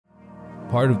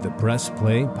part of the Press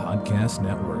Play Podcast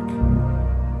Network.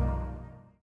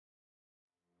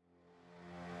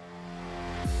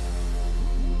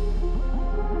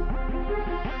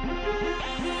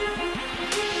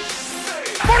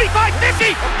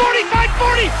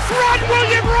 Run,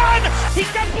 William, run!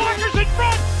 He's got blockers in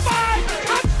front. 5,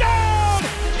 touchdown!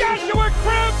 Joshua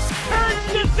Cribbs turns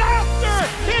disaster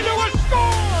into a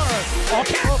score!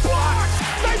 Kick blocked!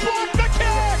 They blocked the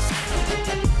kick!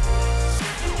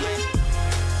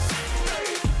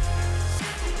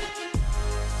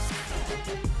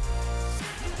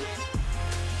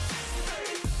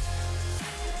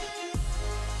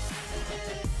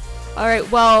 All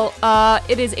right, well,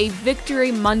 it is a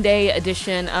Victory Monday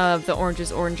edition of the Orange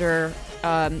is Oranger.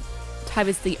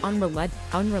 Tyvis, the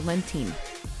Unrelenting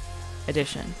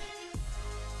edition.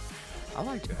 I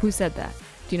like that. Who said that?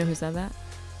 Do you know who said that?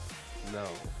 No.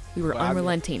 We were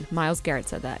unrelenting. Miles Garrett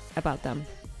said that about them,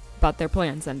 about their play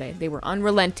on Sunday. They were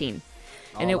unrelenting,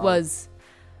 and it was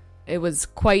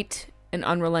quite an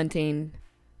unrelenting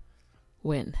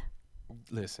win.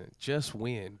 Listen, just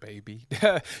win, baby.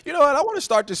 You know what? I want to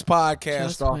start this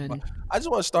podcast off. I just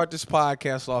want to start this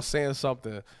podcast off saying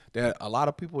something that a lot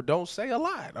of people don't say a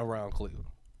lot around Cleveland.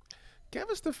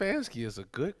 Kevin Stefanski is a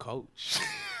good coach.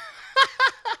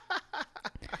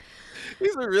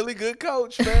 He's a really good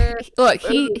coach, man. Look,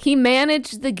 he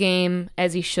managed the game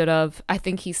as he should have. I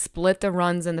think he split the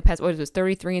runs in the past. What was it,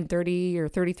 33 and 30 or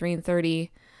 33 and 30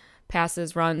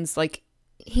 passes, runs? Like,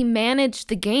 he managed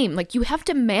the game. Like, you have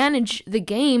to manage the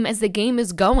game as the game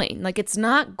is going. Like, it's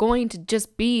not going to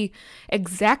just be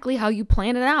exactly how you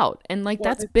plan it out. And like,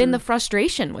 that's been the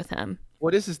frustration with him. Well,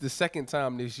 this is the second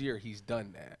time this year he's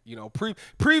done that. You know,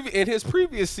 in his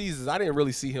previous seasons, I didn't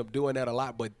really see him doing that a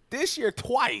lot, but this year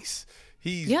twice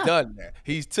he's done that.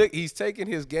 He's taken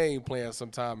his game plan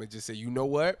sometime and just said, you know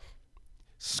what?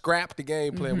 Scrap the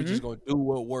game plan. We're just gonna do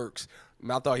what works.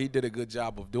 And I thought he did a good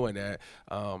job of doing that.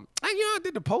 I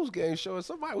did the post game show, and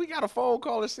we got a phone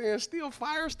call saying still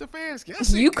fire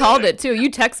Stefanski. You called it too. You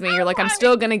text me. You're like, I'm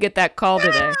still gonna get that call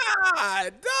today.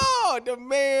 No, the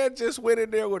man just went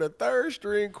in there with a third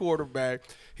string quarterback.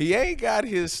 He ain't got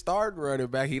his starting running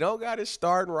back. He don't got his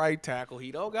starting right tackle.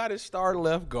 He don't got his starting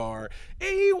left guard.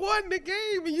 And he won the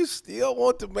game, and you still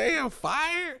want the man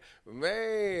fired?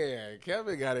 Man,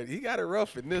 Kevin got it. He got it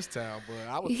rough in this town,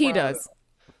 but he does.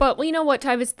 But you know what,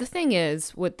 Tyvis? The thing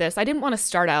is with this, I didn't want to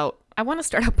start out. I want to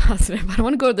start out positive. I don't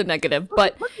want to go to the negative.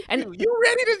 But you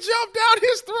ready to jump down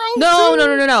his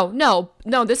throat?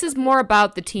 No. This is more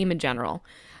about the team in general.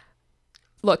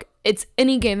 Look, it's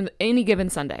any given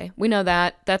Sunday. We know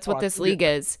that. That's what this league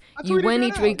is. You win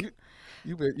each week.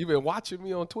 You've been watching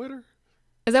me on Twitter?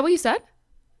 Is that what you said?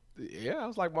 Yeah, it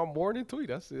was like my morning tweet.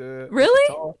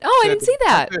 Really? I didn't see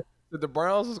that. The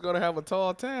Browns is going to have a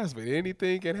tall task, but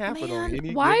anything can happen on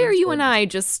any. Why are you and I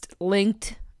just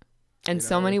linked in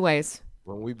so many ways?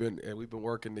 Well, we've been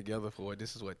working together for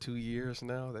 2 years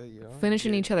now.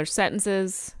 Finishing each other's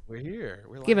sentences. We're here.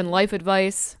 We're giving life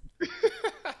advice.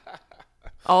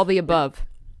 All the above.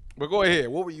 But go ahead.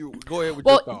 What were you? Go ahead with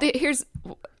your thought. Here's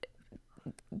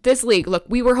this league. Look,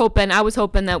 I was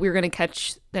hoping that we were going to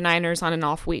catch the Niners on an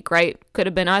off week, right? Could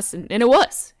have been us, and it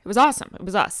was. It was awesome. It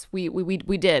was us. We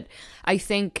did. I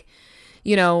think,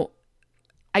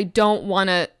 I don't want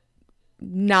to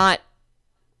not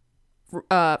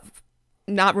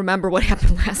remember what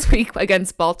happened last week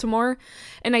against Baltimore.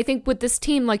 And I think with this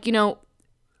team, if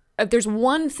there's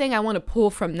one thing I want to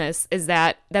pull from this is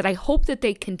that I hope that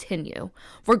they continue,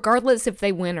 regardless if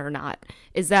they win or not,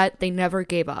 is that they never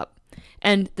gave up.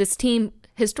 And this team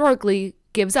historically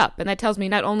gives up. And that tells me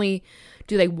not only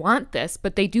do they want this,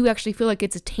 but they do actually feel like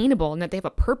it's attainable and that they have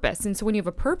a purpose. And so when you have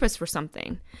a purpose for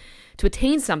something, to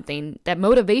attain something, that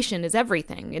motivation is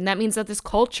everything. And that means that this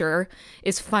culture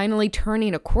is finally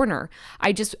turning a corner.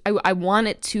 I want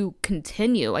it to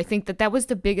continue. I think that was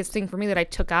the biggest thing for me that I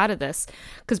took out of this.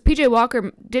 Because PJ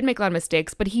Walker did make a lot of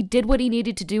mistakes, but he did what he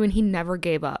needed to do and he never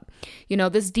gave up.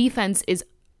 This defense is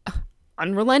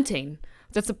unrelenting.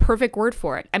 That's a perfect word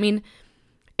for it. I mean,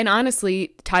 and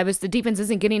honestly, Tyvis, the defense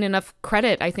isn't getting enough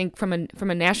credit, I think, from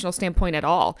a national standpoint at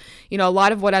all. A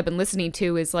lot of what I've been listening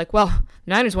to is like, well,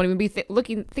 Niners won't even be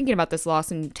thinking about this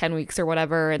loss in 10 weeks or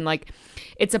whatever. And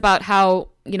it's about how,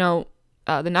 the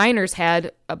Niners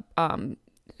had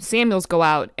Samuel go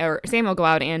out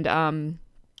and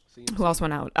who else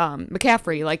went out?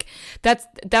 McCaffrey.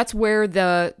 That's where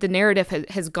the narrative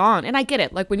has gone. And I get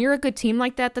it. When you're a good team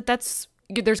like that's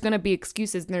there's going to be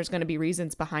excuses and there's going to be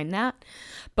reasons behind that.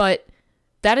 But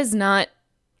that is not,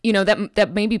 that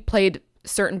maybe played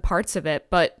certain parts of it,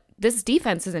 but this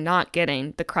defense is not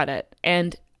getting the credit.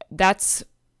 And that's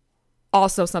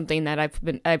also something that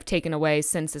I've taken away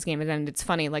since this game has ended. It's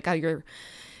funny, like how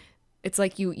it's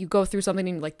like you go through something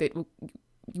and like that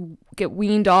you get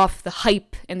weaned off the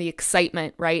hype and the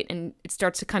excitement, right? And it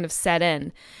starts to kind of set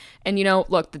in. And,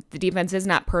 look, the defense is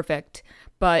not perfect,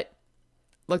 but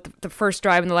look, the first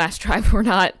drive and the last drive were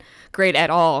not great at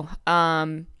all.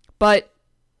 But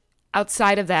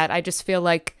outside of that, I just feel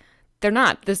like they're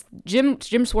not. This Jim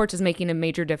Schwartz is making a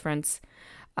major difference.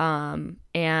 And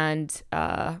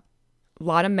a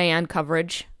lot of man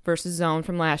coverage versus zone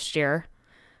from last year,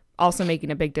 also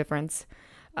making a big difference.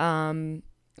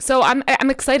 So I'm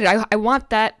excited. I want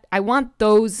that. I want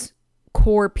those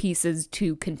core pieces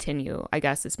to continue, I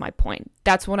guess is my point.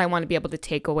 That's what I want to be able to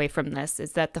take away from this,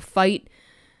 is that the fight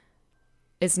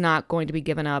is not going to be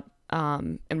given up,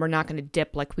 and we're not going to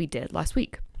dip like we did last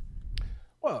week.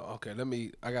 Well, okay,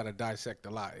 I got to dissect a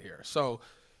lot here. So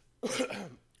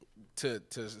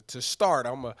to start,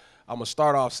 I'm gonna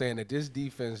start off saying that this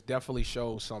defense definitely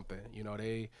shows something.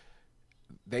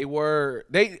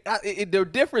 The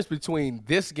difference between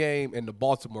this game and the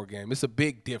Baltimore game, it's a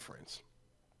big difference.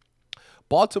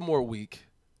 Baltimore week,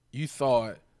 you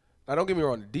thought, now don't get me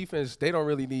wrong, the defense, they don't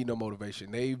really need no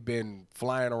motivation. They've been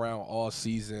flying around all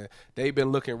season. They've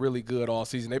been looking really good all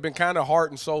season. They've been kind of heart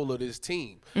and soul of this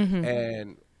team. Mm-hmm.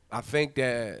 And I think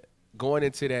that going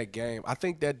into that game, I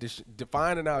think that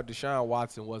finding out Deshaun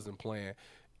Watson wasn't playing,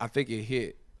 I think it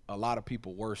hit a lot of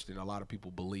people worse than a lot of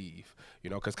people believe,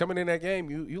 because coming in that game,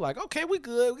 you like, okay, we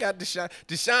good. We got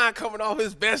Deshaun coming off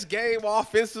his best game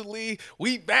offensively.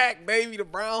 We back, baby. The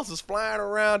Browns is flying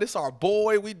around. This our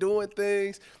boy. We doing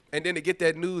things. And then to get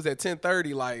that news at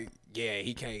 10:30, like, yeah,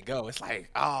 he can't go. It's like,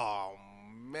 oh,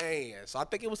 man. So I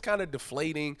think it was kind of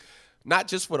deflating, not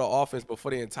just for the offense, but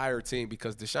for the entire team,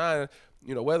 because Deshaun,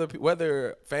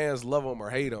 whether fans love him or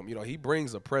hate him, he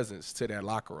brings a presence to that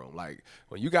locker room. Like,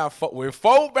 when you got when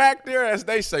 4 back there, as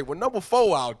they say, when number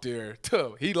 4 out there,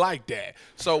 he like that.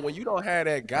 So when you don't have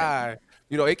that guy,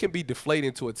 it can be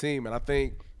deflating to a team. And I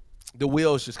think the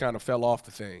wheels just kind of fell off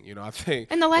the thing. I think.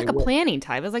 And the lack of planning,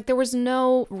 Tyvis, like there was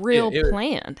no real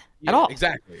plan at all.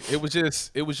 Exactly. It was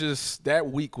just that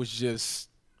week was just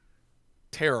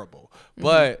terrible. Mm-hmm.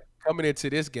 But coming into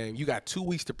this game, you got 2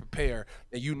 weeks to prepare,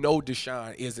 and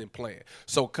Deshaun isn't playing.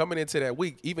 So coming into that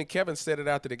week, even Kevin said it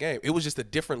after the game, it was just a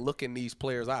different look in these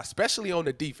players' eyes, especially on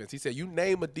the defense. He said, you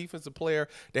name a defensive player,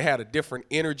 they had a different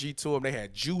energy to them. They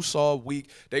had juice all week.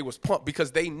 They was pumped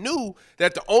because they knew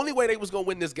that the only way they was going to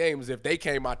win this game is if they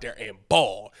came out there and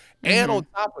balled. Mm-hmm. And on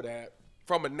top of that,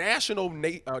 from a national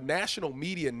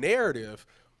media narrative,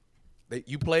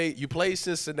 you played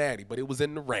Cincinnati, but it was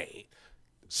in the rain.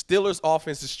 Steelers'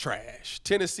 offense is trash.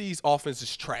 Tennessee's offense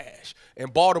is trash.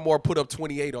 And Baltimore put up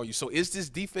 28 on you. So is this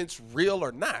defense real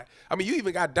or not? I mean, you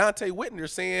even got Dante Whitner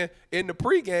saying in the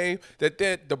pregame that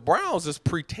the Browns is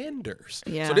pretenders.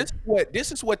 Yeah. So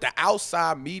this is what the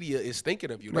outside media is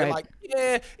thinking of you. They're like,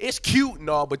 yeah, it's cute and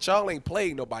all, but y'all ain't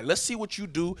played nobody. Let's see what you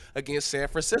do against San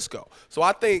Francisco. So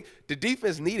I think the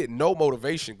defense needed no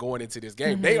motivation going into this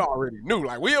game. Mm-hmm. They already knew,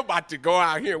 like, we're about to go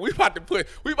out here. We about to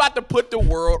put the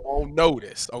world on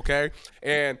notice. Okay,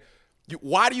 and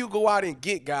why do you go out and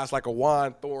get guys like a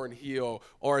Juan Thornhill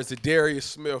or a Zadarius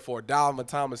Smith or Dalvin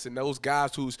Thomas and those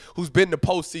guys who's been in the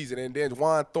postseason, and then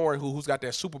Juan Thornhill who's got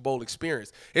that Super Bowl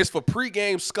experience? It's for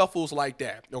pregame scuffles like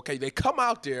that. Okay, they come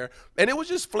out there and it was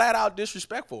just flat out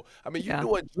disrespectful. I mean, you're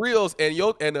doing drills and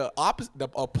the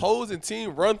opposing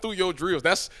team run through your drills.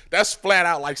 That's flat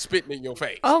out like spitting in your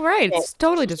face. Oh right, it's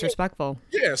totally disrespectful.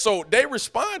 Yeah, so they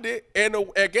responded, and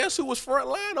guess who was front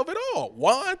line of it all?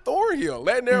 Juan Thornhill,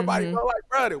 letting everybody know, like,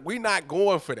 brother, we not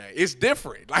going for that. It's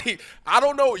different. Like, I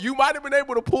don't know. You might have been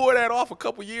able to pull that off a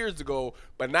couple years ago,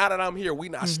 but now that I'm here, we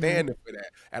not standing for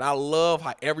that. And I love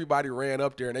how everybody ran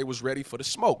up there and they was ready for the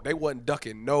smoke. They wasn't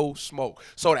ducking no smoke.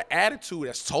 So the attitude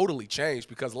has totally changed,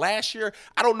 because last year,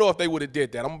 I don't know if they would have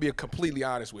did that. I'm going to be completely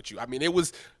honest with you. I mean, it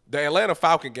was the Atlanta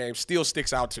Falcon game still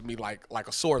sticks out to me like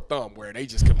a sore thumb, where they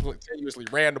just continuously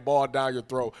ran the ball down your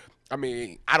throat. I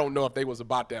mean, I don't know if they was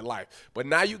about that life. But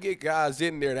now you get guys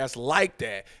in there that's like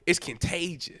that. It's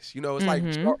contagious. It's like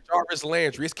Jarvis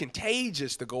Landry. It's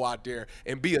contagious to go out there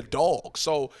and be a dog.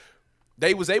 So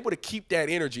they was able to keep that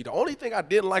energy. The only thing I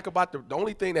didn't like about the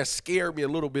only thing that scared me a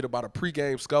little bit about a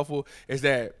pregame scuffle is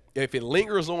that if it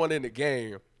lingers on in the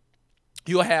game,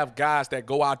 you'll have guys that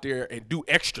go out there and do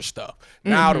extra stuff.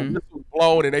 Now the whistle's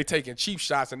blown and they taking cheap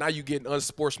shots, and now you getting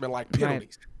unsportsmanlike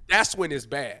penalties. Right. That's when it's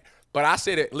bad. But I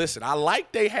said it, listen, I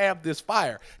like they have this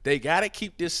fire. They got to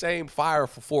keep this same fire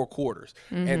for 4 quarters.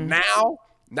 And now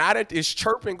that it's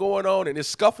chirping going on and this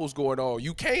scuffle's going on,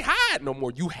 you can't hide no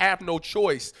more. You have no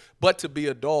choice but to be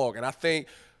a dog. And I think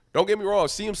Don't get me wrong.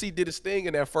 CMC did his thing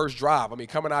in that first drive. I mean,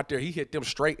 coming out there, he hit them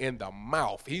straight in the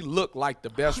mouth. He looked like the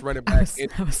best running back.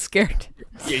 I was scared.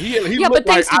 Yeah, he yeah, but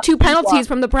thanks like, to 2 penalties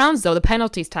from the Browns, though. The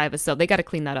penalties, Tyvis, so they got to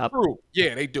clean that up. True.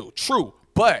 Yeah, they do. True.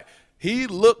 But he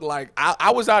looked like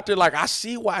I was out there like, I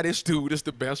see why this dude is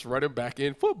the best running back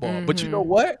in football. Mm-hmm. But you know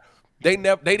what? They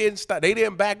didn't stop. They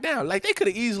didn't back down. Like, they could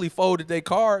have easily folded their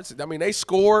cards. I mean, they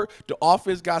scored. The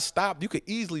offense got stopped. You could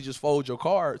easily just fold your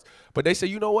cards. But they said,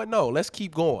 you know what? No, let's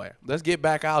keep going. Let's get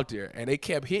back out there. And they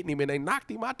kept hitting him, and they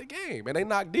knocked him out the game. And they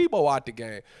knocked Debo out the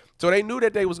game. So they knew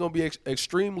that they was going to be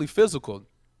extremely physical.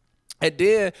 And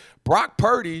then Brock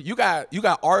Purdy, you got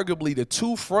arguably the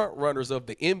 2 front runners of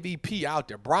the MVP out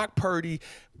there, Brock Purdy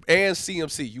and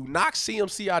CMC. You knock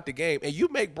CMC out the game, and you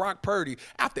make Brock Purdy,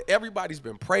 after everybody's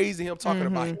been praising him, talking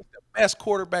about he's the best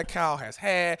quarterback Kyle has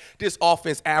had, this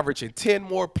offense averaging 10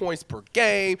 more points per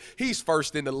game. He's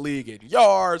first in the league in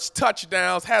yards,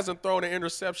 touchdowns, hasn't thrown an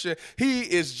interception. He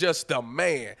is just the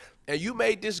man. And you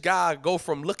made this guy go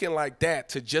from looking like that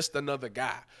to just another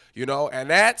guy, you know, and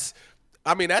that's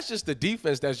just the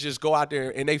defense that's just go out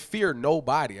there and they fear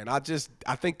nobody. And I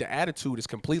think the attitude is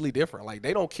completely different. Like,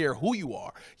 they don't care who you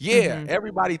are. Yeah,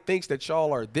 everybody thinks that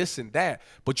y'all are this and that,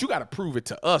 but you got to prove it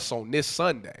to us on this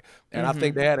Sunday. And I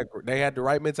think they had the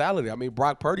right mentality. I mean,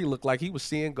 Brock Purdy looked like he was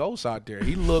seeing ghosts out there.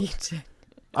 He looked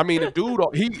 – I mean, the dude,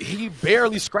 he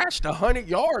barely scratched 100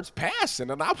 yards passing.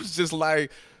 And I was just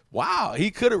like, wow, he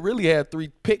could have really had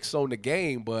 3 picks on the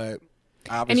game, but –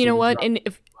 and you know what? And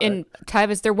if in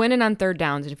Tyvis, they're winning on third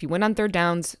downs, and if you win on third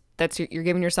downs, you're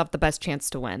giving yourself the best chance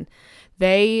to win.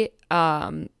 They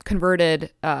Niners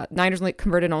converted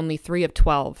only 3 of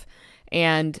 12,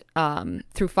 and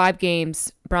through 5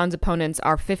 games, Browns opponents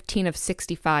are 15 of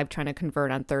 65 trying to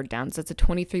convert on third downs. That's a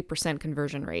 23%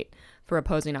 conversion rate for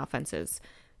opposing offenses.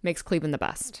 Makes Cleveland the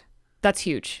best. That's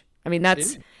huge. I mean,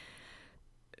 that's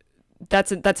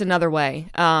another way.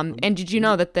 And did you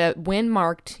know that the win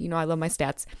marked, I love my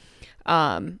stats.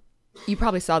 You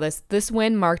probably saw this. This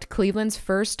win marked Cleveland's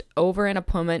first over an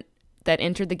opponent that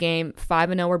entered the game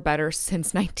 5-0 or better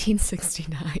since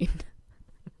 1969.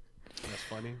 That's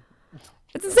funny.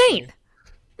 It's insane.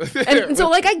 And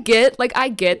so I get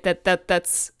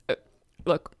that's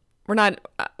look, I'm not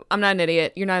an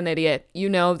idiot. You're not an idiot. You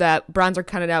know that Browns are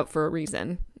counted out for a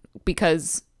reason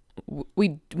because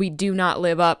we do not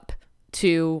live up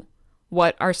to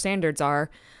what our standards are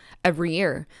every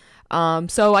year.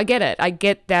 So I get it. I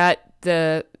get that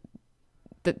the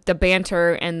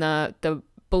banter and the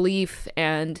belief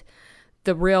and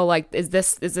the real, like, is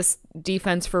this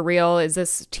defense for real? Is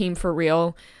this team for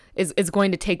real? Is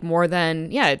going to take more than,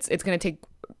 it's going to take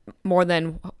more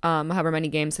than however many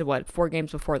games, 4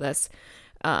 games before this,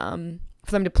 for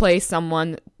them to play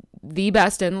someone the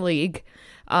best in the league.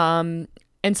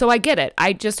 And so I get it.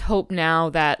 I just hope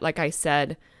now that, like I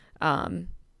said,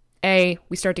 A,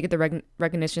 we start to get the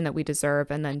recognition that we deserve,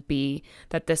 and then B,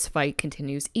 that this fight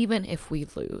continues even if we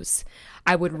lose.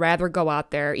 I would rather go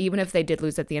out there, even if they did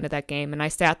lose at the end of that game. And I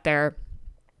sat there,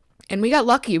 and we got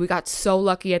lucky. We got so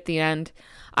lucky at the end.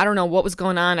 I don't know what was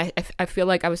going on. I feel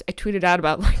like I tweeted out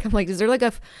about, like, I'm like, is there like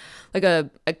a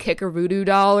kicker voodoo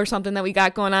doll or something that we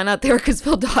got going on out there? Because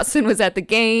Phil Dawson was at the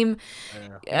game.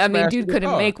 Yeah, I mean, dude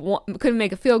couldn't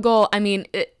make a field goal. I mean,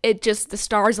 it just, the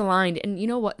stars aligned. And you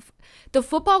know what? The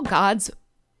football gods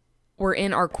were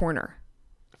in our corner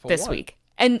this week.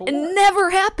 And it never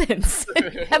happens.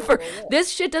 Ever.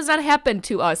 This shit does not happen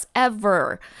to us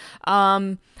ever.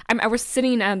 I was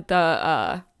sitting at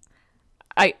the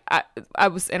I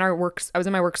was in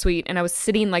my work suite, and I was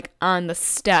sitting like on the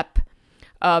step.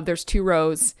 There's 2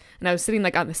 rows, and I was sitting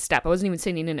like on the step. I wasn't even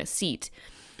sitting in a seat.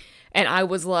 And I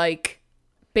was like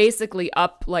basically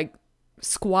up, like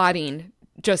squatting,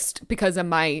 just because of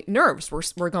my nerves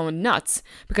were going nuts,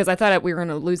 because I thought we were going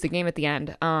to lose the game at the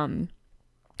end. And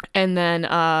then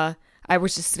I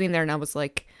was just sitting there, and I was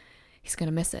like, he's going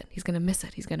to miss it. He's going to miss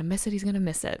it. He's going to miss it. He's going to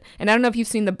miss it. And I don't know if you've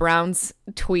seen the Browns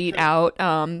tweet out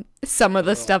some of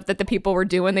the stuff that the people were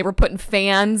doing. They were putting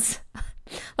fans,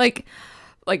 like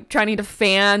trying to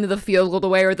fan the field goal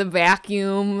away, or the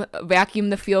vacuum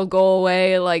the field goal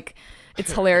away. Like,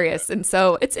 it's hilarious. And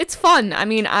so it's fun. I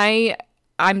mean, I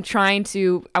want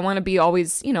to be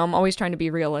always, I'm always trying to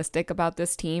be realistic about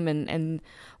this team and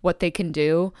what they can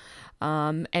do,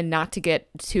 and not to get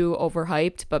too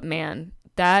overhyped. But man,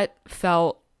 that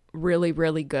felt really,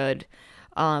 really good.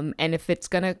 And if it's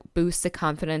going to boost the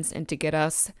confidence and to get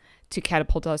us, to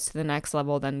catapult us to the next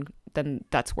level, then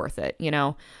that's worth it.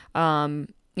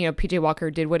 PJ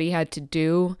Walker did what he had to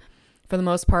do for the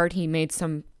most part. He made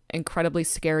some incredibly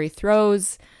scary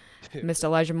throws, missed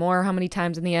Elijah Moore how many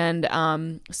times in the end.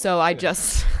 So I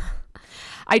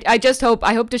I just hope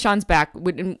Deshaun's back.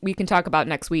 We can talk about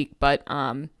next week. But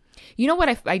you know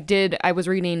what I did? I was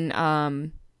reading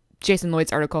Jason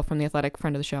Lloyd's article from The Athletic,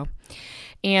 friend of the show,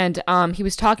 and he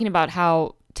was talking about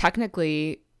how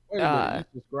technically. Wait a minute,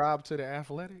 you subscribe to The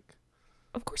Athletic?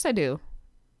 Of course I do.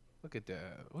 Look at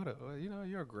that.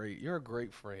 You're a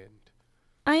great friend.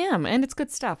 I am, and it's good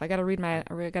stuff. I gotta read my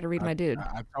dude.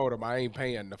 I told him I ain't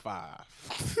paying the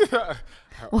 $5.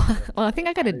 well, I think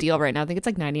I got a deal right now. I think it's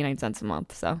like 99 cents a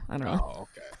month. So I don't know. Oh,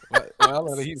 okay.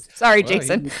 Well, Sorry,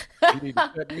 Jason. He need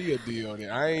to set me a deal.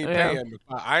 Then I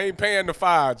ain't paying the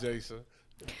 $5, Jason.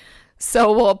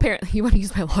 So well, apparently you want to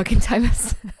use my login,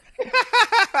 Tyvis.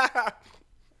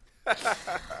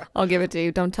 I'll give it to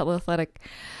you. Don't tell The Athletic.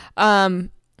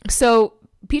 So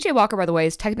PJ Walker, by the way,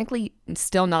 is technically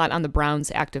still not on the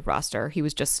Browns active roster. He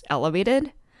was just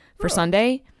elevated for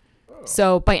Sunday.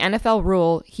 So by NFL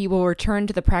rule, he will return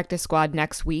to the practice squad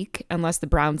next week unless the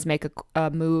Browns make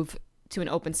a move to an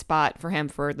open spot for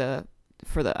him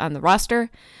on the roster.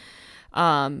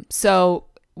 So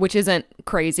which isn't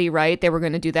crazy, right? They were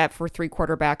going to do that for 3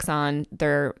 quarterbacks on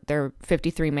their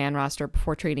 53-man roster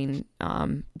before trading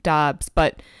Dobbs,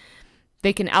 but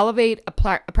they can elevate a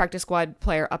practice squad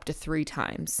player up to 3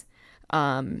 times.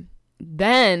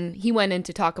 Then he went in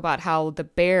to talk about how the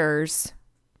Bears,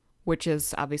 which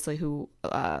is obviously who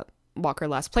Walker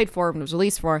last played for and was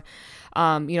released for,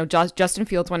 Justin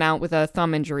Fields went out with a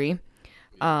thumb injury.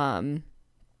 And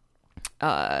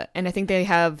I think they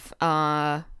have...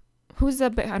 I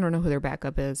don't know who their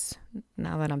backup is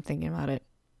now that I'm thinking about it.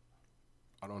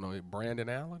 I don't know, Brandon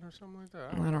Allen or something like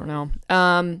that? I don't know.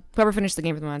 Whoever finished the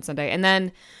game for them on Sunday. And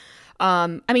then,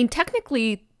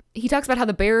 technically, he talks about how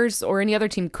the Bears or any other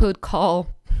team could call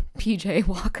PJ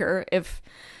Walker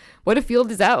what if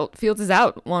Fields is out? Fields is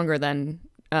out longer than,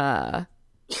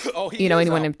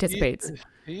 anyone anticipates.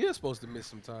 He is supposed to miss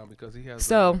some time because he has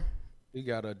he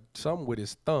got something with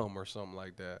his thumb or something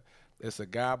like that. It's a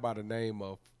guy by the name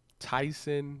of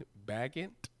Tyson Bagent.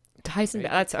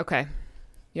 That's okay.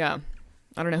 Yeah.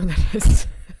 I don't know who that is.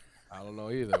 I don't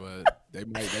know either, but they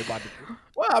about to.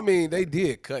 Well, I mean, they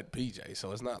did cut PJ,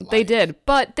 so it's not like. They did,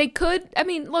 but they could. I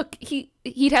mean, look,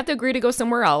 he'd have to agree to go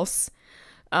somewhere else.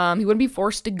 He wouldn't be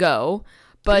forced to go.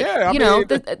 But,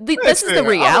 this is the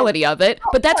reality of it.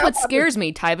 But that's what scares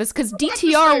me, Tyvis, because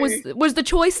DTR was the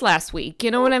choice last week. You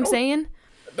know what I'm saying?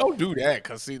 Don't do that,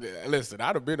 cause listen,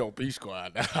 I'd have been on P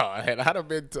Squad now, and I'd have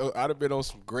been on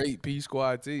some great P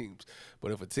Squad teams.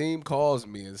 But if a team calls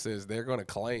me and says they're gonna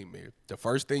claim me, the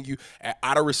first thing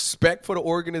out of respect for the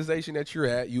organization that you're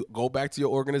at, you go back to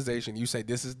your organization. You say,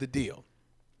 this is the deal.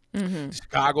 Mm-hmm.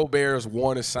 Chicago Bears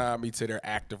want to sign me to their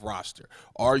active roster.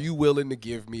 Are you willing to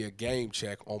give me a game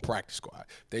check on practice squad?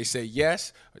 They say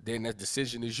yes, then that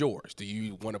decision is yours. Do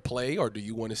you want to play or do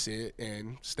you want to sit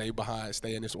and stay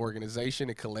in this organization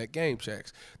and collect game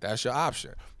checks? That's your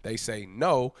option. They say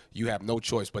no, you have no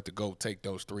choice but to go take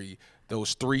those three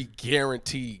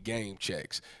guaranteed game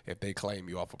checks if they claim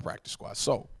you off a practice squad.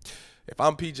 So if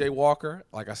I'm PJ Walker,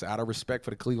 like I said, out of respect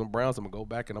for the Cleveland Browns, I'm going to go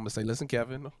back and I'm going to say, listen,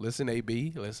 Kevin, listen,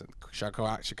 AB, listen,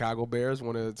 Chicago Bears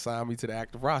want to sign me to the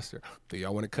active roster. Do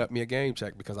y'all want to cut me a game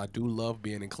check? Because I do love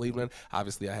being in Cleveland.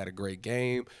 Obviously, I had a great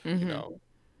game. Mm-hmm.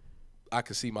 I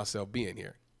could see myself being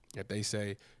here. If they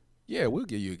say, yeah, we'll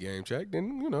give you a game check,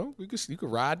 then, you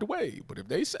could ride the wave. But if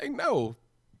they say no,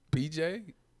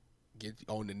 PJ, get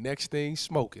on the next thing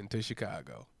smoking to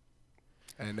Chicago.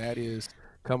 And that is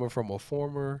coming from a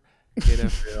former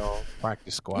NFL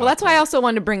practice squad. Well, that's why I also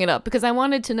wanted to bring it up, because I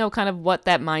wanted to know kind of what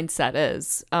that mindset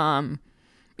is, and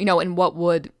what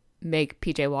would make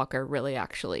PJ Walker really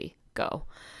actually go.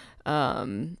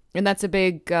 And that's a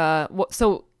big.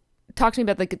 So, talk to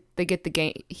me about they get the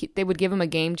game. They would give him a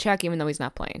game check even though he's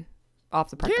not playing off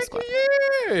the practice squad.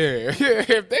 Yeah.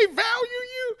 If they value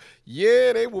you,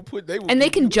 yeah, they will put. And they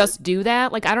can just do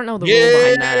that. Like, I don't know the rule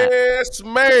behind that. Yes,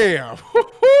 ma'am.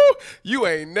 You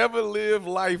ain't never lived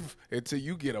life until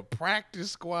you get a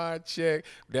practice squad check.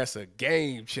 That's a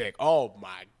game check. Oh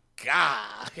my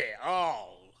God. Oh,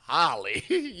 Holly.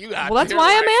 Well, that's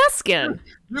why I'm asking.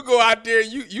 You go out there,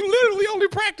 you literally only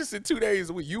practice it 2 days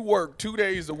a week. You work 2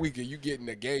 days a week and you getting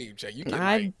a game check. You get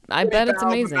I bet it's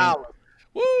amazing.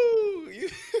 Woo!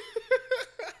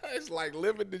 It's like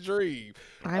living the dream.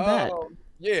 I bet.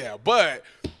 Yeah, but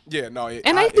yeah, no.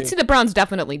 I could see the Browns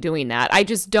definitely doing that. I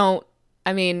just don't.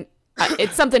 I mean,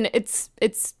 it's something. It's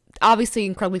obviously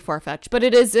incredibly far fetched, but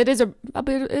it is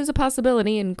a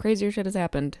possibility, and crazier shit has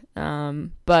happened.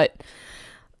 But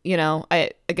he did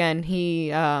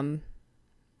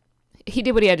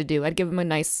what he had to do. I'd give him a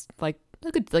nice a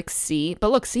good C.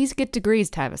 But look, C's get degrees,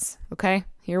 Tyvis. Okay,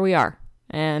 here we are,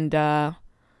 and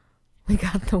We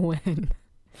got the win.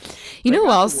 You know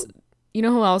who else? You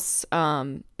know who else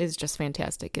is just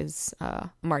fantastic is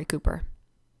Amari Cooper.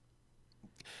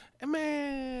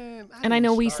 Man, I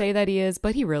know we say that he is,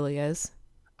 but he really is.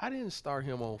 I didn't start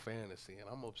him on fantasy, and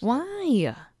I'm upset.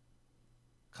 Why?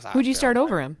 Who'd you start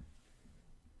over him?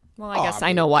 Well, I guess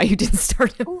I know why you didn't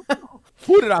start him.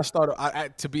 Who did I start?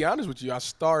 To be honest with you, I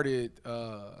started.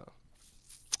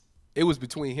 It was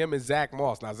between him and Zach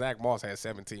Moss. Now, Zach Moss had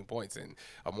 17 points, and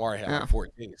Amari had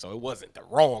 14, so it wasn't the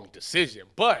wrong decision.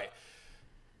 But,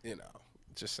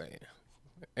 just saying.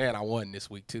 And I won this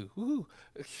week, too.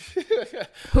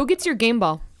 Who gets your game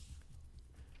ball?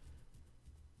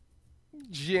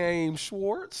 James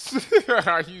Schwartz.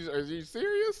 Are you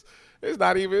serious?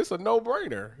 It's a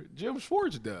no-brainer. Jim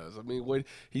Schwartz does. I mean,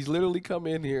 he's literally come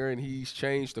in here and he's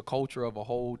changed the culture of a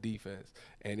whole defense.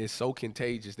 And it's so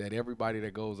contagious that everybody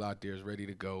that goes out there is ready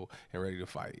to go and ready to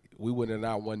fight. We would have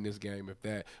not won this game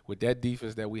with that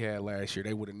defense that we had last year,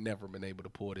 they would have never been able to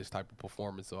pull this type of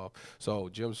performance off. So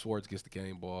Jim Schwartz gets the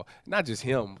game ball. Not just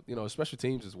him, special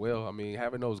teams as well. I mean,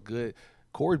 having those good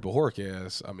Corey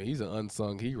Bojorquez, I mean, he's an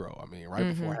unsung hero. I mean, right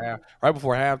before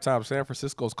halftime, San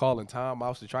Francisco's calling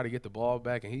timeouts to try to get the ball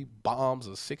back, and he bombs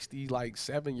a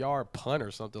 7-yard punt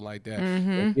or something like that.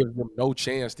 It gives them no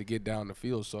chance to get down the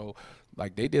field. So,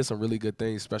 they did some really good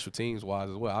things special teams-wise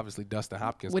as well. Obviously, Dustin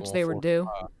Hopkins. Which they were due.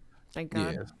 Thank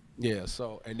God. Yeah.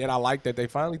 So, and then I like that they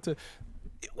finally took –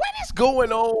 what is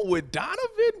going on with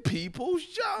Donovan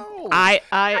Peoples-Jones? I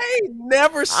ain't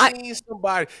never seen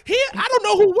somebody. I don't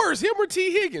know who worse, him or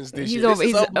T. Higgins this year.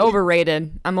 He's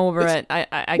overrated. I'm over it.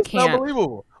 I can't.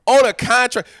 Unbelievable. On a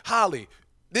contract. Holly,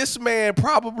 this man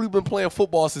probably been playing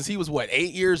football since he was,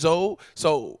 8 years old?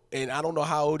 So, and I don't know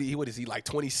how old what is he,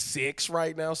 26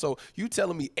 right now? So you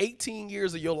telling me 18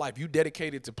 years of your life you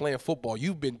dedicated to playing football.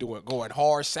 You've been going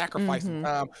hard, sacrificing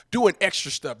time, doing extra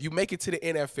stuff. You make it to the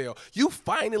NFL. You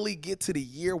finally get to the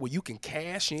year where you can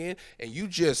cash in and you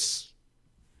just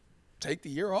take the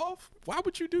year off? Why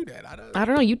would you do that? I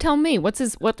don't know. You tell me.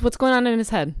 What's going on in his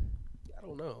head? I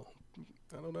don't know.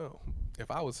 If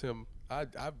I was him, I'd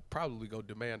probably go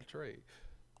demand a trade.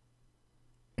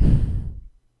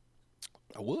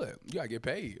 I would. You gotta get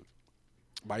paid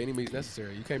by any means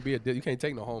necessary. You can't you can't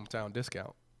take no hometown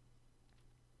discount.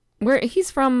 Where he's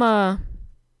from?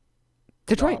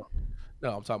 Detroit.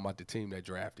 No, I'm talking about the team that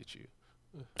drafted you.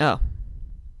 Oh.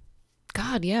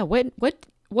 God, yeah.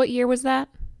 What year was that?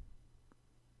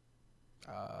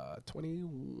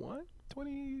 21,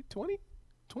 2020,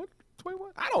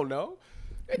 2021. I don't know.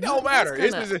 It don't matter.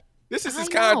 This is his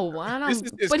contract. But he's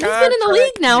been in the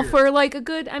league now for a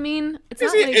good. I mean, it's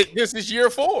not like this is year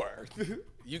 4.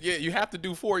 You have to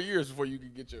do 4 years before you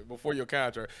can get your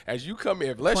contract. As you come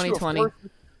in,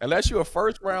 unless you're a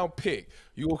first round pick,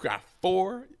 you got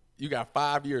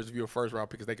 5 years if you're a first round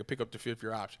pick because they can pick up the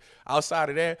 5th-year option. Outside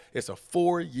of that, it's a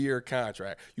 4-year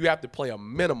contract. You have to play a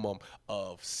minimum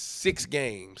of 6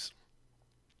 games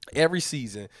every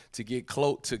season to get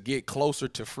closer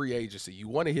to free agency. You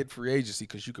want to hit free agency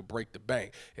because you could break the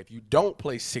bank. If you don't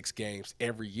play 6 games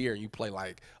every year and you play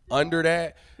under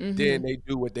that, then they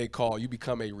do what they call, you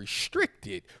become a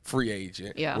restricted free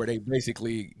agent, where they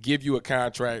basically give you a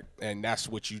contract and that's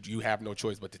what you have no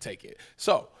choice but to take it.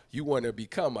 So you want to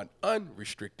become an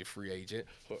unrestricted free agent,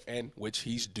 and which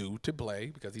he's due to play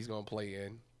because he's going to play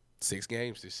in 6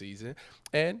 games this season,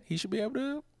 and he should be able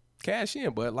to cash in.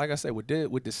 But like I said, with the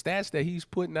stats that he's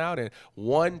putting out and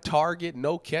 1 target,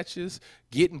 no catches,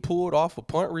 getting pulled off a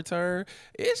punt return,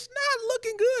 it's not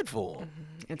looking good for him.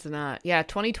 It's not. Yeah,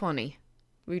 2020.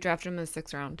 We drafted him in the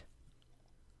 6th round.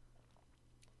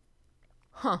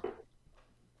 Huh.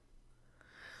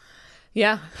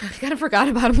 Yeah, I kind of forgot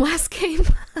about him last game.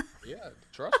 Yeah,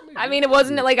 trust me. I mean, it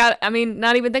wasn't not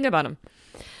even thinking about him.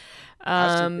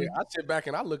 I sit back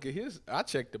and I look at I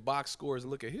check the box scores and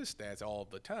look at his stats all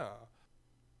the time.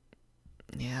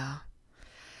 Yeah.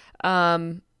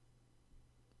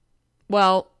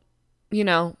 Well,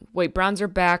 Browns are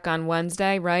back on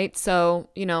Wednesday, right? So,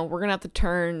 we're going to have to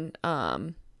turn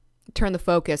the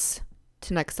focus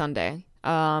to next Sunday.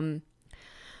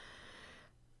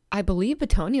 I believe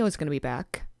Batonio is going to be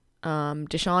back.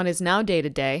 Deshaun is now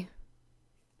day-to-day.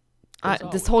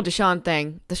 This whole Deshaun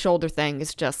thing, the shoulder thing,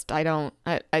 is just, I tell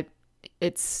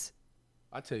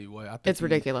you what, it's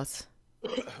ridiculous.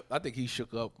 I think he's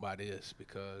shook up by this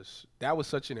because that was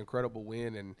such an incredible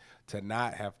win, and to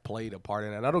not have played a part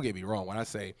in it. Now, don't get me wrong. When I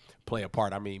say play a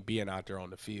part, I mean being out there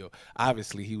on the field.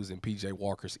 Obviously, he was in P.J.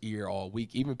 Walker's ear all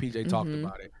week. Even P.J. talked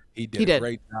about it. He did a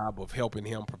great job of helping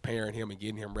him, preparing him, and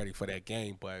getting him ready for that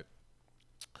game. But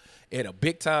in a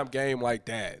big-time game like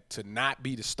that, to not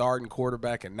be the starting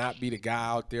quarterback and not be the guy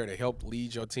out there to help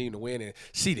lead your team to win and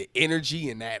see the energy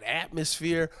in that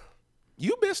atmosphere,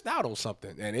 you missed out on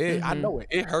something. And I know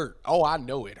it hurt. Oh, I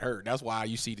know it hurt. That's why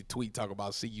you see the tweet talk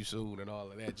about see you soon and all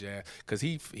of that jazz, because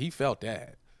he felt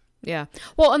that. Yeah.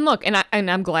 Well, and look, and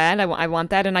I'm glad. I want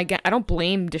that, and I don't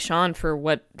blame Deshaun for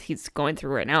what he's going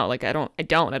through right now. Like I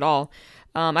don't at all.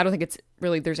 I don't think it's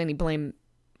really there's any blame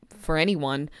for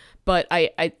anyone, but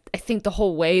I think the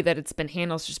whole way that it's been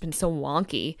handled has just been so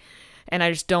wonky, and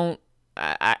I just don't.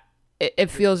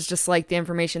 It feels just like the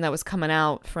information that was coming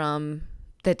out from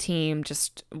the team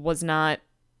just was not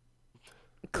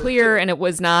clear, and it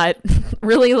was not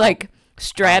really like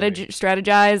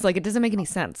strategized. Like it doesn't make any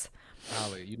sense.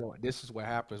 Holly, you know what? This is what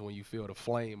happens when you feel the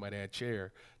flame of that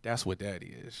chair. That's what that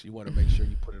is. You want to make sure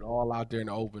you put it all out there in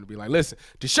the open and be like, listen,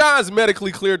 Deshaun's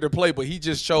medically cleared to play, but he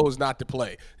just chose not to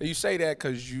play. And you say that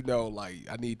because you know, like,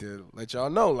 I need to let y'all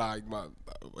know, like,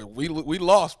 we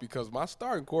lost because my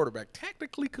starting quarterback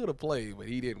technically could have played, but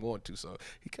he didn't want to. So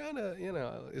he kind of, you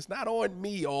know, it's not on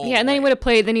me all. Yeah, and then he would have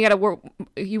played. Then he got to work.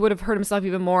 He would have hurt himself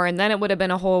even more, and then it would have been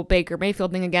a whole Baker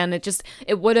Mayfield thing again.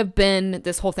 It would have been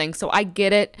this whole thing. So I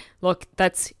get it. Look,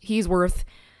 he's worth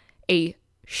a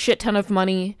shit ton of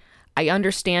money. I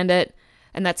understand it,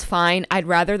 and that's fine. I'd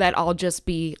rather that all just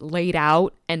be laid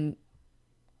out and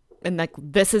like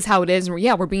this is how it is.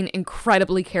 And we're being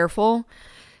incredibly careful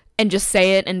and just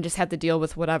say it and just have to deal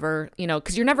with whatever, you know,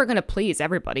 because you're never going to please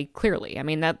everybody, clearly. I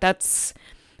mean, that's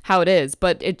how it is.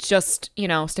 But it's just, you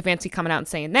know, Stefanski coming out and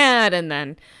saying that, and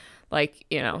then like,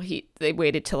 you know, they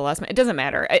waited till the last minute. It doesn't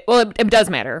matter. It does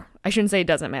matter. I shouldn't say it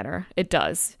doesn't matter. It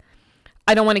does.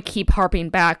 I don't want to keep harping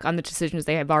back on the decisions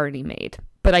they have already made,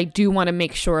 but I do want to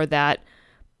make sure that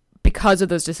because of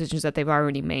those decisions that they've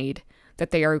already made, that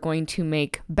they are going to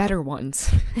make better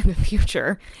ones in the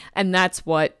future. And that's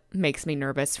what makes me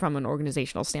nervous from an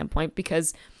organizational standpoint,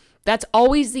 because that's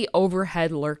always the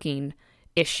overhead lurking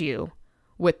issue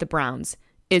with the Browns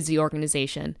is the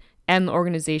organization and the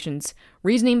organization's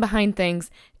reasoning behind things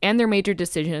and their major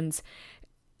decisions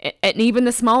and even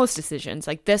the smallest decisions.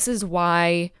 Like, this is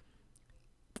why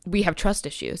we have trust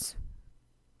issues.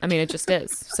 I mean, it just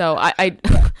is. So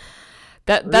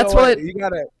that's what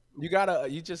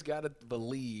you just gotta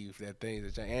believe that things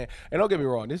are changing. And don't get me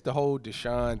wrong, this the whole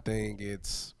Deshaun thing.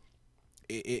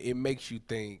 It makes you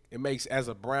think. It makes, as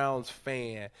a Browns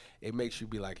fan, it makes you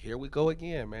be like, here we go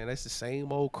again, man. That's the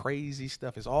same old crazy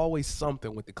stuff. It's always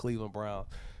something with the Cleveland Browns.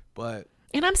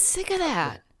 And I'm sick of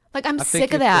that. Like, I'm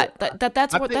sick of that.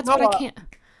 That's what I can't.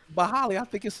 But Holly, I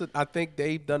think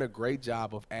they've done a great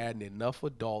job of adding enough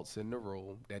adults in the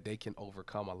room that they can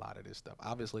overcome a lot of this stuff.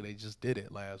 Obviously, they just did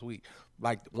it last week.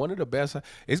 Like, one of the best,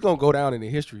 it's gonna go down in the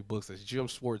history books as Jim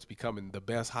Schwartz becoming the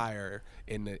best hire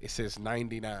since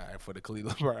 '99 for the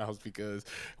Cleveland Browns, because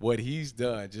what he's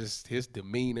done, just his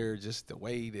demeanor, just the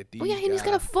way that these. Well, yeah, he's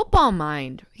got a football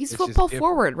mind. He's football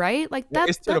forward, right? Like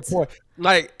that's to the point.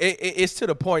 Like it's to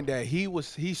the point that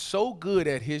he's so good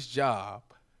at his job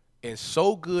and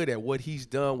so good at what he's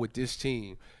done with this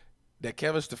team that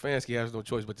Kevin Stefanski has no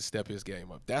choice but to step his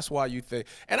game up. That's why you think.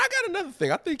 And I got another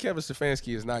thing. I think Kevin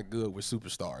Stefanski is not good with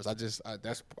superstars. I'm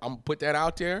gonna put that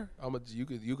out there. You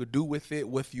could do with it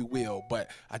what you will, but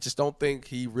I just don't think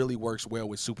he really works well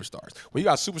with superstars. When you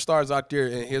got superstars out there,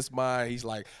 in his mind, he's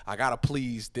like, I gotta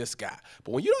please this guy.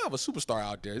 But when you don't have a superstar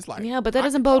out there, it's like, yeah, but that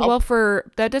doesn't bode well for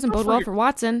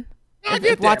Watson.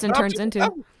 If Watson turns into.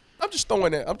 I'm just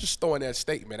throwing that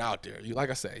statement out there. Like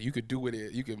I said, you could do with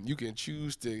it. You can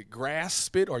choose to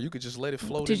grasp it, or you could just let it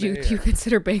float. Did you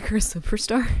consider Baker a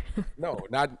superstar? No,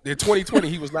 not in 2020.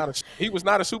 He was not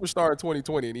a superstar in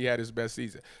 2020, and he had his best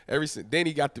season. Then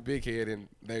he got the big head, and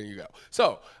there you go.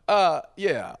 So,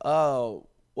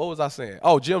 what was I saying?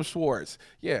 Oh, Jim Schwartz.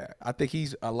 Yeah, I think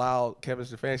he's allowed Kevin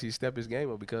Stefanski to step his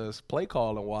game up, because play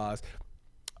calling wise,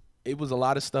 it was a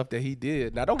lot of stuff that he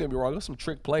did. Now, don't get me wrong, there's some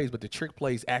trick plays, but the trick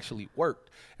plays actually worked.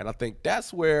 And I think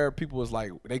that's where people was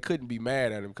like, they couldn't be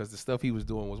mad at him because the stuff he was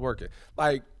doing was working.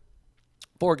 Like,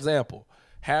 for example,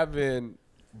 having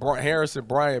Harrison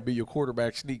Bryant be your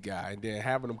quarterback sneak guy, and then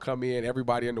having him come in,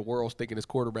 everybody in the world's thinking it's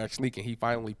quarterback sneak, and he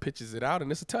finally pitches it out,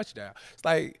 and it's a touchdown. It's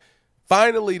like,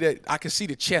 finally, that I can see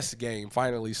the chess game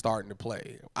finally starting to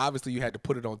play. Obviously, you had to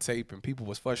put it on tape, and people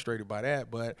was frustrated by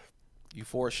that, but you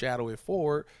foreshadow it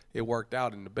forward, it worked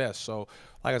out in the best. So,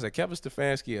 like I said, Kevin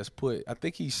Stefanski I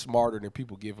think he's smarter than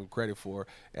people give him credit for.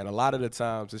 And a lot of the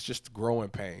times it's just growing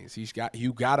pains.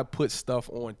 You got to put stuff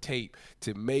on tape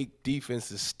to make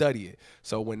defenses study it.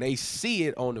 So when they see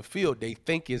it on the field, they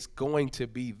think it's going to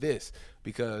be this,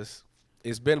 because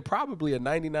it's been probably a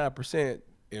 99%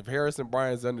 if Harrison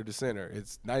Bryant's under the center,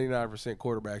 it's 99%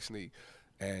 quarterback sneak.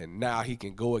 And now he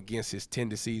can go against his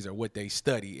tendencies or what they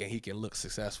study, and he can look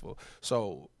successful.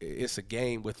 So it's a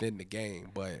game within the game,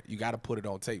 but you got to put it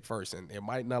on tape first. And it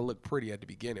might not look pretty at the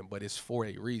beginning, but it's for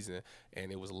a reason,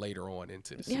 and it was later on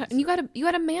into the season. Yeah, and you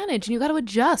got to manage, and you got to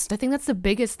adjust. I think that's the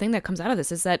biggest thing that comes out of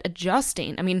this is that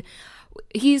adjusting. I mean,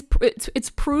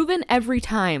 it's proven every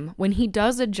time when he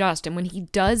does adjust and when he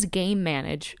does game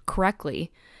manage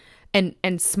correctly.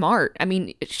 And smart. I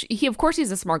mean, of course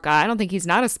he's a smart guy. I don't think he's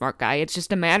not a smart guy. It's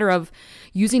just a matter of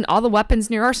using all the weapons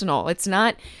in your arsenal. It's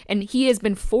not, and he has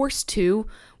been forced to,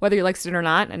 whether he likes it or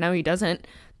not, I know he doesn't,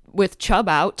 with Chubb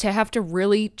out, to have to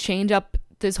really change up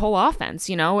this whole offense,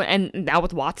 you know, and now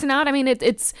with Watson out, I mean,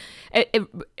 it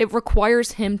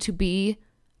requires him to be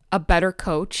a better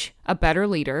coach, a better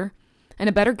leader, and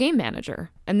a better game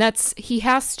manager. And he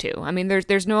has to. I mean,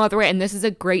 there's no other way. And this is a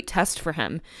great test for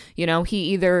him. You know, he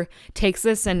either takes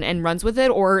this and runs with it,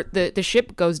 or the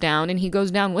ship goes down and he goes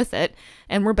down with it.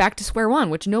 And we're back to square one,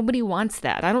 which nobody wants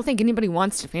that. I don't think anybody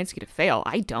wants Stefanski to fail.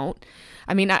 I don't.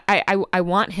 I mean, I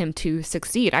want him to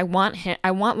succeed. I want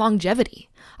longevity.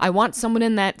 I want someone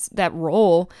in that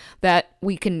role that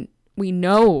we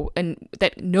know and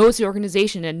that knows the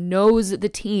organization and knows the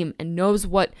team and knows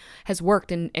what has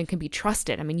worked and can be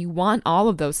trusted. I mean, you want all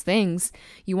of those things.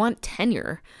 You want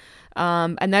tenure.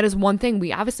 And that is one thing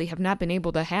we obviously have not been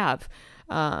able to have.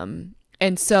 And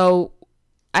so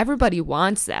everybody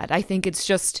wants that. I think it's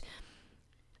just,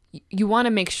 you want to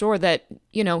make sure that,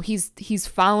 you know, he's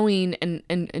following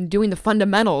and doing the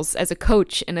fundamentals as a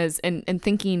coach and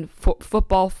thinking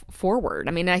football forward.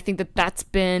 I mean, I think that's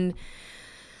been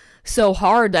so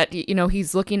hard that, you know,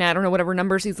 he's looking at, I don't know, whatever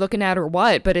numbers he's looking at or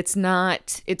what, but it's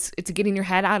getting your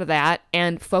head out of that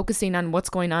and focusing on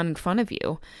what's going on in front of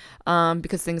you,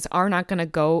 because things are not going to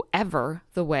go ever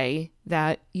the way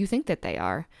that you think that they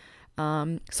are.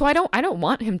 So I don't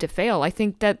want him to fail. I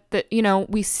think that you know,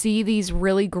 we see these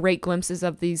really great glimpses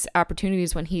of these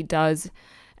opportunities when he does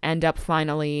end up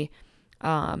finally,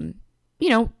 you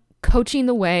know, coaching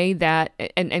the way that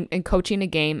and coaching a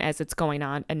game as it's going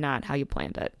on and not how you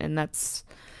planned it. And that's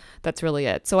really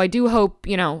it. So I do hope,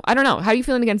 you know, I don't know. How do you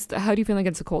feeling against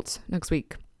the Colts next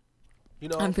week? You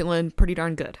know, I'm feeling pretty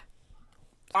darn good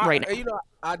right now. You know,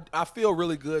 I feel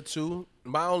really good too.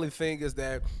 My only thing is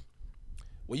that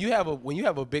when you have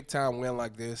a big time win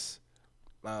like this,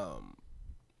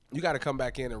 you got to come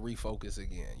back in and refocus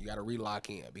again. You got to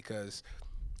relock in, because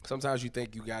sometimes you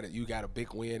think you got a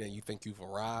big win and you think you've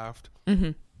arrived.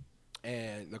 Mm-hmm.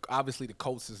 And look, obviously the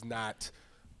Colts is not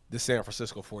the San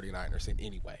Francisco 49ers in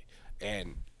any way.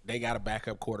 And they got a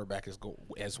backup quarterback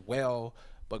as well.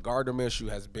 But Gardner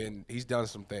Minshew he's done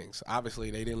some things. Obviously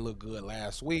they didn't look good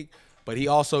last week, but he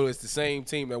also is the same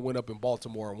team that went up in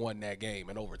Baltimore and won that game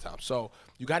in overtime. So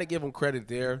you got to give him credit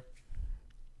there.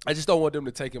 I just don't want them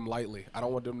to take him lightly. I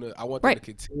want them to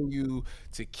continue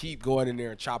to keep going in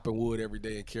there and chopping wood every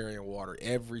day and carrying water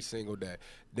every single day.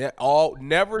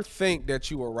 Never think that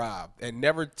you arrived, and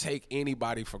never take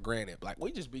anybody for granted. Like,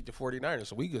 we just beat the 49ers,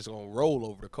 so we just going to roll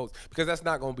over the Colts, because that's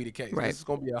not going to be the case. Right. This is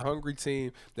going to be a hungry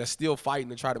team that's still fighting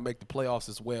to try to make the playoffs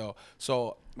as well.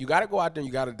 So you got to go out there and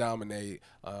you got to dominate.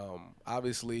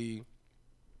 Obviously,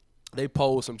 they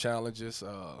pose some challenges.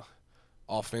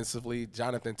 Offensively,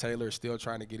 Jonathan Taylor is still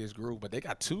trying to get his groove, but they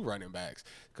got two running backs,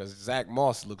 because Zach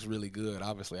Moss looks really good.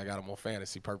 Obviously, I got him on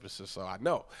fantasy purposes, so I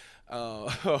know.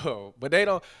 But they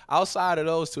don't – outside of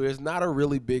those two, it's not a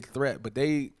really big threat. But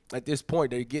they – at this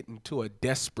point, they're getting to a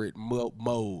desperate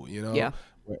mode, you know, yeah,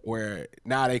 where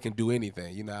now they can do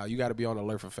anything. You know, you got to be on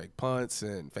alert for fake punts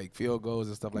and fake field goals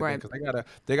and stuff like that, because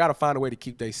they gotta find a way to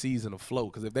keep their season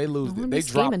afloat, because if they lose, they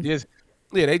drop this –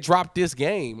 yeah, they dropped this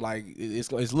game. Like,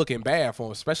 it's looking bad for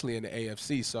them, especially in the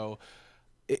AFC. So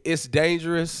it's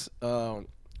dangerous. But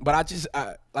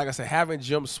like I said, having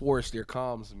Jim Schwartz there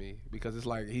calms me, because it's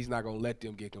like he's not gonna let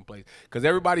them get complacent. Because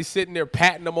everybody's sitting there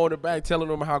patting them on the back, telling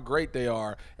them how great they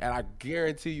are, and I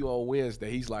guarantee you on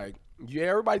Wednesday he's like, yeah,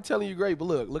 everybody telling you great, but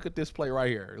look at this play right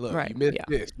here. Look, you missed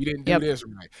this, you didn't do this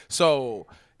right. So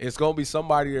it's gonna be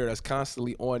somebody there that's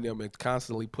constantly on them and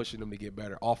constantly pushing them to get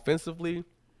better. Offensively,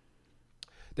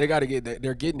 they got to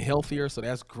they're getting healthier, so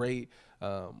that's great.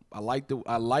 I like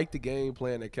the game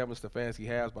plan that Kevin Stefanski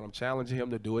has, but I'm challenging him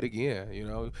to do it again. You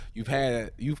know, you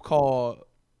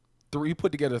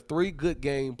put together 3 good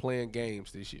game plan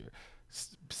games this year.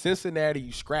 Cincinnati,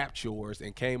 you scrapped yours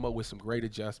and came up with some great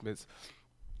adjustments.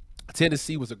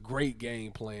 Tennessee was a great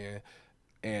game plan,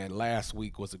 and last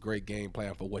week was a great game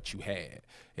plan for what you had.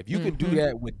 If you can do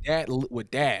that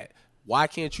with that, why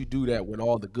can't you do that when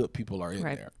all the good people are in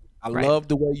there? I love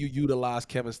the way you utilize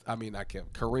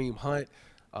Kareem Hunt.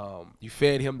 You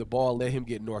fed him the ball, let him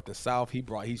get north and south.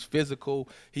 He's physical.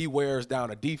 He wears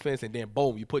down a defense, and then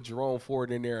boom, you put Jerome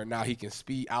Ford in there, and now he can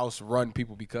outrun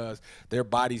people because their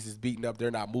bodies is beaten up.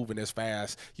 They're not moving as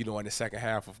fast, in the second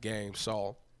half of games.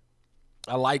 So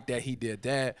I like that he did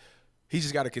that. He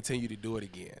just got to continue to do it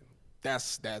again.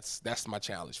 That's my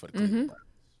challenge for the Cleveland Browns.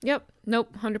 Yep.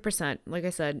 Nope. 100%. Like I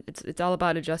said, it's all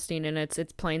about adjusting, and it's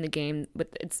playing the game,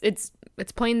 but it's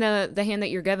playing the hand that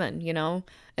you're given,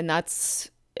 and that's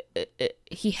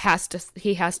he has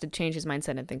to change his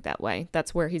mindset and think that way.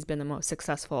 That's where he's been the most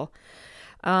successful.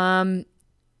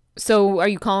 So are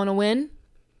you calling a win?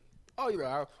 Oh,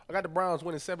 I got the Browns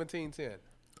winning 17-10.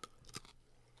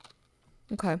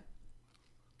 Okay.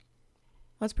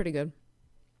 That's pretty good.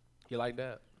 You like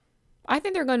that? I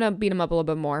think they're going to beat him up a little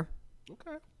bit more.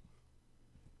 Okay.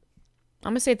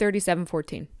 I'm going to say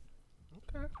 37-14.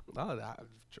 Okay.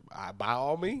 By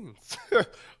all means.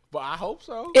 But I hope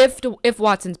so. If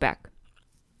Watson's back.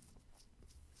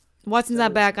 Watson's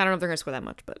not back. I don't know if they're going to score that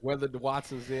much, but whether the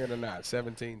Watson's in or not,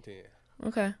 17-10.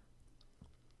 Okay.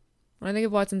 I think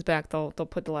if Watson's back, they'll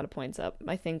put a lot of points up.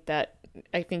 I think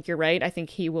you're right. I think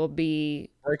he will be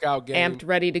breakout game, amped,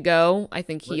 ready to go. I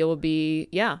think he will be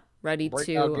ready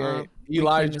breakout to game.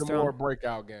 Elijah Moore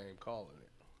breakout game. Calling it.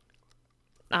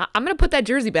 I'm gonna put that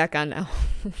jersey back on now.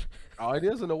 Oh, it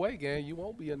is an away game. You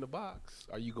won't be in the box.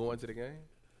 Are you going to the game?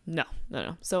 No.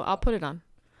 So I'll put it on.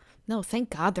 No,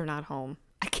 thank God they're not home.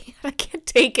 I can't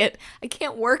take it. I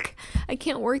can't work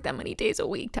that many days a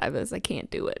week, Tyvis. I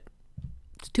can't do it.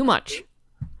 It's too much.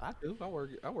 I do.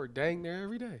 I work dang near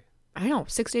every day. I know,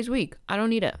 6 days a week. I don't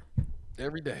need it.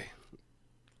 Every day.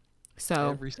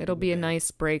 So it'll be a nice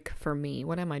break for me.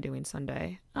 What am I doing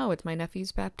Sunday? Oh, it's my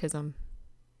nephew's baptism.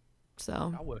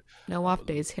 So no off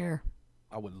days here.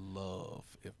 I would love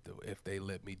if they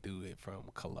let me do it from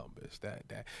Columbus. That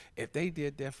if they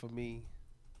did that for me.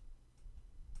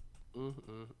 Well,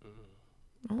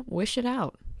 wish it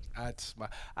out. I'd smile.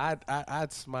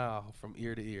 I'd smile from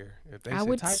ear to ear. If they I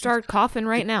would start coughing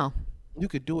right now. You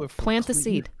could do it. Plant the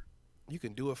seed. You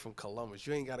can do it from Columbus.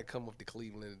 You ain't got to come up to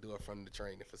Cleveland and do it from the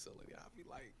training facility. I'll be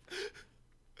like.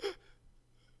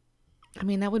 I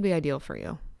mean, that would be ideal for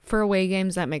you. For away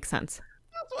games, that makes sense.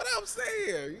 That's what I'm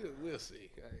saying. We'll see.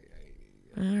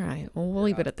 All right. Well, we'll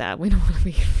leave it at that. We don't want to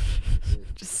be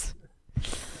just.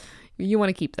 You want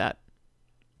to keep that.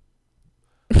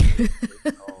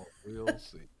 We'll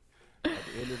see.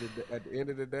 At the end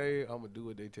of the day, I'm gonna do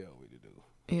what they tell me to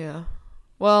do. Yeah.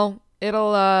 Well,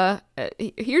 it'll.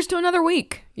 Here's to another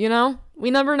week.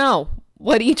 We never know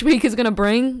what each week is gonna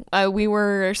bring. We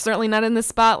were certainly not in this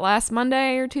spot last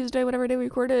Monday or Tuesday, whatever day we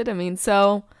recorded. I mean,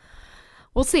 so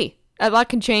we'll see. A lot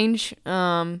can change.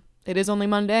 It is only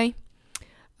Monday.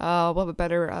 We'll have a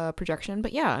better projection,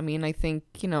 but yeah, I mean, I think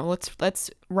let's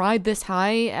ride this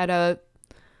high at a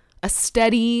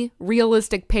steady,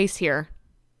 realistic pace here,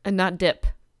 and not dip.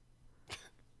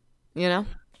 I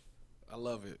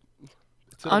love it.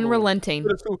 Unrelenting.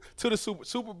 To the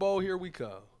Super Bowl, here we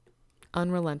come.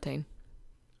 Unrelenting.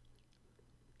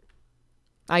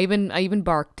 I even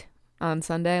barked on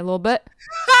Sunday a little bit.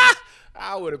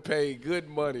 I would have paid good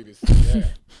money to see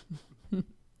that.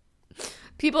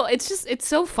 People, it's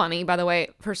so funny, by the way.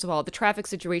 First of all, the traffic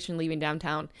situation leaving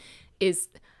downtown is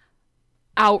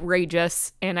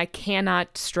outrageous, and I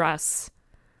cannot stress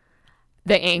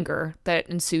the anger that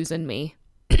ensues in me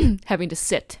having to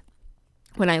sit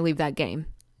when I leave that game,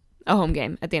 a home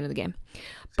game at the end of the game.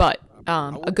 But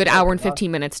a good hour and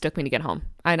 15 minutes took me to get home,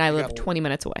 and I live 20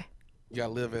 minutes away. You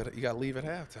gotta leave at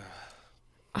halftime.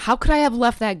 How could I have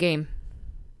left that game?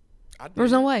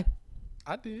 There's no way.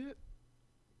 I did.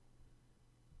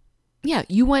 Yeah,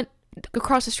 you went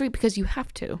across the street because you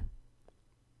have to.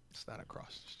 It's not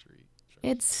across the street.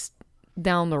 It's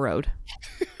down the road.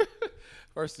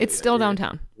 First, it's still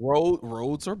downtown.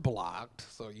 Roads are blocked,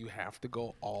 so you have to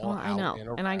go all out. I know, and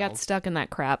around. And I got stuck in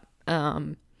that crap.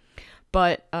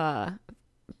 But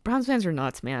Browns fans are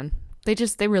nuts, man.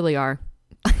 They really are.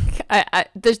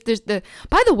 There's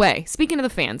by the way, speaking of the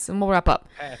fans, and we'll wrap up.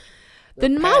 The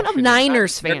amount of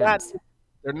Niners fans.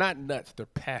 They're not nuts. They're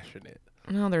passionate.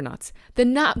 No, they're nuts. The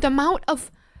amount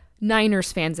of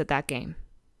Niners fans at that game.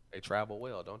 They travel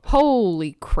well, don't they?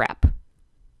 Holy crap.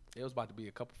 There was about to be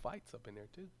a couple fights up in there,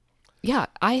 too. Yeah,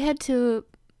 I had to...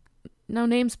 No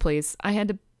names, please. I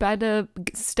had to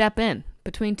step in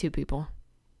between two people.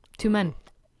 Two men.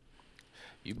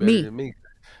 You better than me.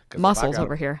 Muscles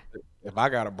over here. If I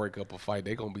got to break up a fight,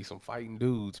 they're going to be some fighting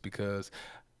dudes because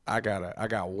I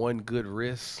got one good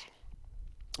wrist.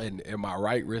 And my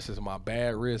right wrist is my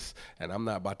bad wrist, and I'm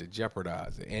not about to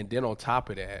jeopardize it. And then on top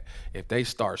of that, if they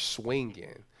start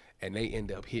swinging and they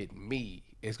end up hitting me,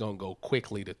 it's gonna go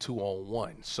quickly to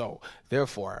 2-on-1. So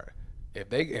therefore,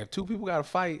 if two people got to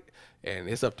fight and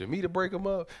it's up to me to break them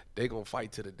up, they gonna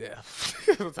fight to the death.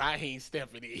 I ain't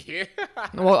stepping in here.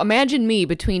 Well, imagine me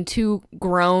between two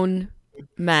grown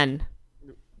men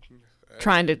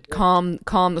trying to calm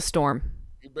the storm.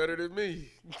 You better than me.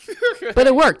 But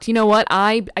it worked. You know what?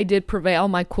 I did prevail.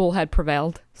 My cool head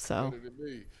prevailed. So Better than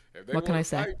me. what can I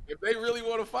say? If they really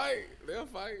want to fight, they'll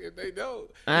fight. If they don't,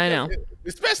 I know.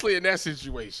 Especially in that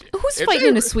situation. Who's fighting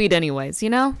in a suite anyways, you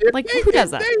know? Like, who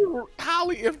does that?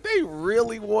 Holly, if they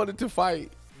really wanted to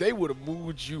fight, they would have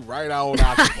moved you right out on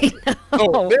occupancy.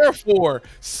 So therefore,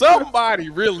 somebody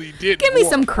really did. Give me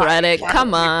some credit.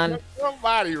 Come on.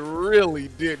 Somebody really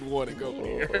didn't want to go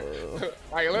there.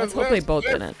 Like, let's hope they both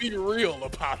didn't. Let's be real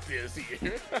about this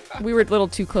here. We were a little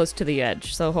too close to the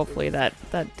edge, so hopefully that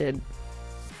did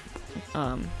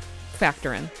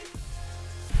factor in.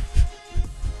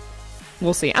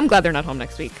 We'll see. I'm glad they're not home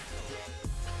next week.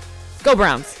 Go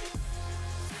Browns.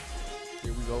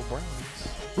 Here we go,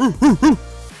 Browns.